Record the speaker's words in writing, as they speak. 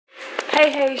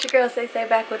Hey, it's your girl Say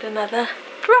back with another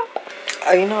drop.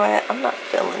 Oh, you know what? I'm not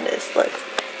feeling this. Let's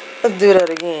do that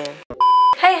again.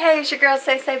 Hey, it's your girl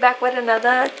Say back with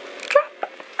another drop.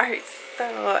 Alright, so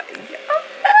yeah,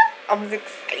 I'm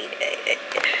excited.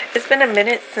 It's been a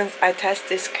minute since I tested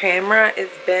this camera.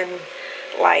 It's been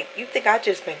like, you think I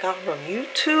just been gone from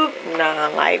YouTube?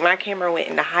 Nah, like my camera went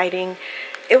into hiding.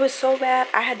 It was so bad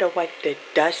I had to wipe the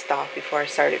dust off before I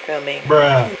started filming.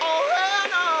 Bruh.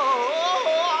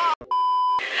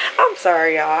 I'm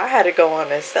sorry, y'all. I had to go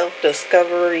on a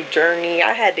self-discovery journey.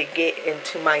 I had to get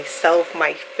into myself,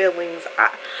 my feelings.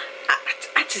 I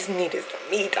just needed some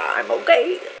me time,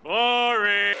 okay?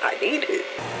 Boring. I need it.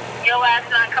 Your ass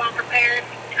not coming prepared.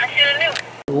 I should have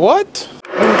knew. What?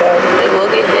 They will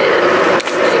get hit.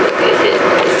 They will get hit.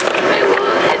 They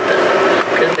will hit them.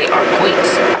 Because they are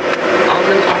queens. All of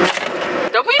them are.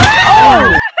 Don't be.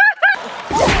 Oh!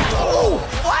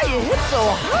 Why you hit so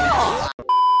hard?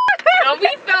 Don't be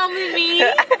filming me.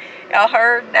 Y'all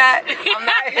heard that? I'm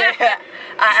not.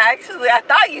 I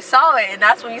thought you saw it, and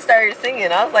that's when you started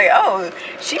singing. I was like, oh,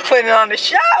 she putting on the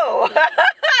show.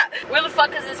 Where the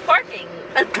fuck is this parking?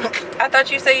 I thought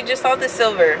you said you just saw the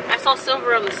silver. I saw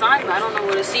silver on the sign, but I don't know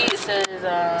what it says. It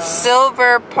says,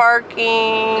 silver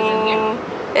parking.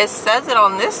 It says it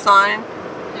on this sign,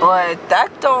 but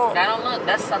that don't look.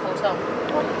 That's a hotel.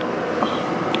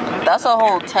 That's a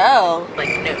hotel.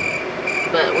 Like, no.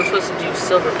 But we're supposed to do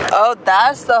silver parking. Oh,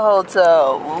 that's the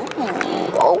hotel. Ooh.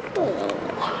 Oh.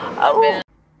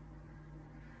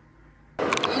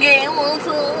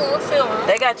 Silver.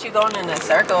 They got you going in a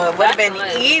circle. It would have been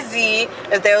easy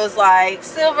if there was like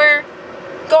silver,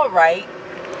 go right.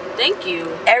 Thank you.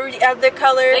 Every other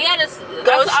color, they had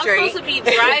go I'm straight. supposed to be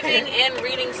driving and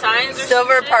reading signs or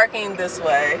silver parking this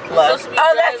way. Left.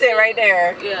 Oh, that's it right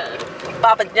there. Yeah.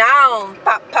 Papa Jones.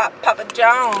 Papa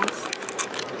Jones.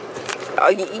 Oh,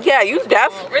 yeah, you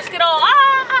definitely. Risk it all.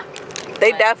 Ah!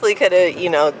 They definitely could have, you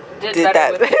know, did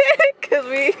that. Because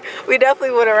we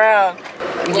definitely went around.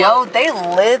 Yo, they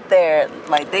lived there.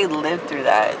 Like, they lived through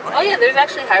that. Like, oh, yeah, there's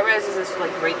actually high-rises that's,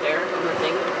 like, right there on the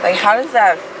thing. Like, how does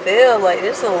that feel? Like,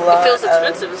 there's a lot. It feels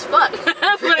expensive as fuck.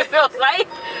 That's what it feels like.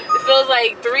 It feels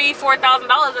like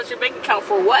 $3,000-$4,000 at your bank account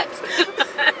for what?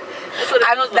 That's what it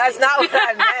feels like. That's not what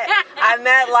I meant. I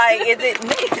meant, like, is it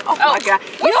me? Oh, my God.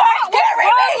 What's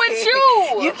wrong with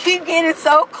you? You keep getting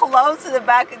so close to the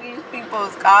back of these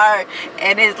people's car,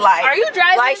 and it's like, are you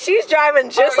driving? Like, she's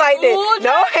driving just like this.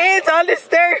 No hands on the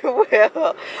steering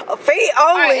wheel. Feet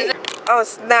only. Right, oh,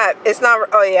 snap. It's not.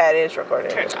 Oh, yeah, it is recording.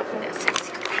 Turn it off.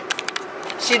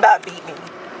 She's about to beat me.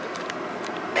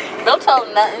 Don't tell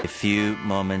them nothing. A few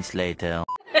moments later.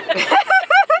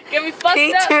 Get me fucked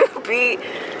up. P2B.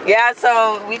 Yeah,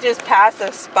 so we just passed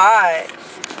a spot,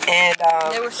 and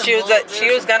she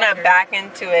was gonna back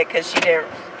into it because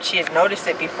she had noticed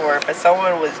it before, but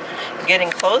someone was getting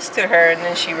close to her, and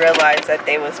then she realized that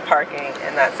they was parking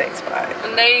in that same spot.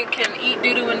 And they can eat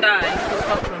doo-doo and die.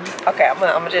 Okay, I'm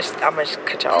gonna just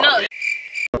cut y'all off.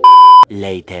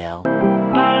 Later.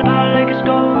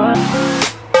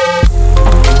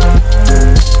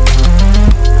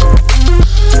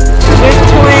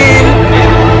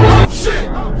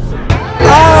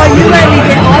 Oh, you let me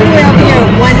get all the way over here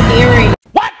with one earring.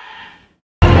 What?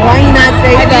 Why you not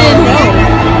say so? I didn't know.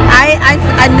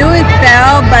 I knew it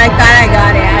fell, but I thought I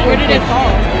got it. Where did it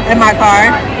fall? In my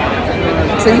car.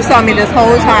 So you saw me this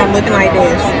whole time looking like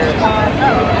this.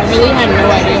 I really had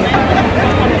no idea.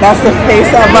 That's the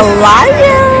face of a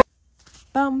liar.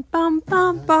 Bum bum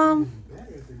bum bum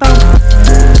bum.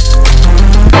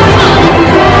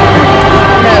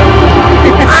 No.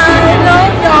 I don't know.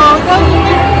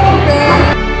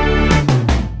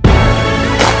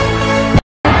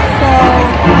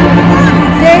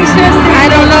 I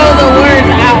don't know the words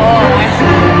at all.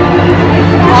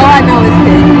 All I know is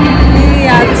this. Me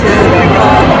out to the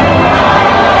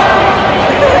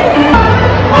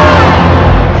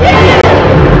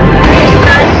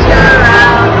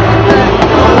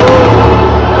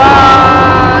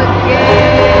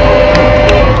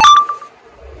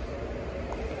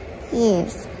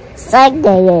Yes,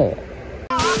 psycho.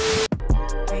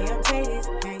 Hey, I'm Cedes.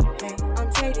 Hey, I'm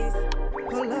Cedes.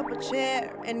 Pull up a chair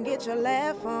and get your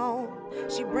laugh on.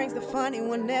 She brings the funny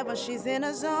whenever she's in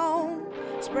a zone.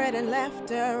 Spreading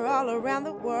laughter all around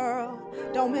the world.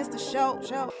 Don't miss the show.